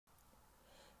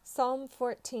Psalm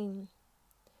 14.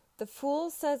 The fool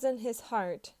says in his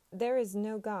heart, "There is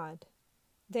no God."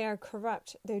 They are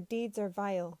corrupt, their deeds are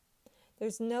vile.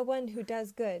 There's no one who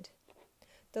does good.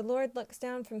 The Lord looks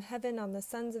down from heaven on the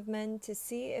sons of men to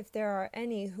see if there are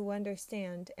any who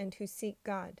understand and who seek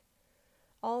God.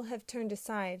 All have turned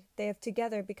aside, they have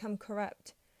together become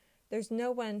corrupt. There's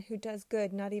no one who does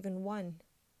good, not even one.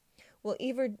 Will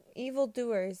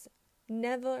evildoers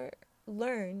never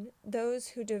learn, those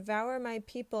who devour my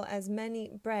people as men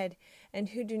eat bread, and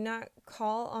who do not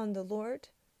call on the Lord?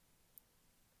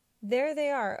 There they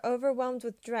are, overwhelmed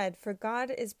with dread, for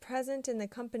God is present in the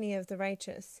company of the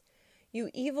righteous. You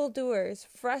evildoers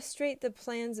frustrate the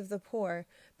plans of the poor,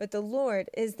 but the Lord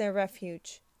is their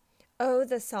refuge. Oh,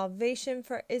 the salvation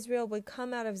for Israel would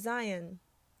come out of Zion.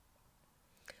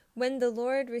 When the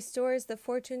Lord restores the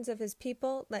fortunes of his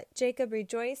people, let Jacob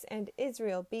rejoice and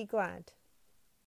Israel be glad.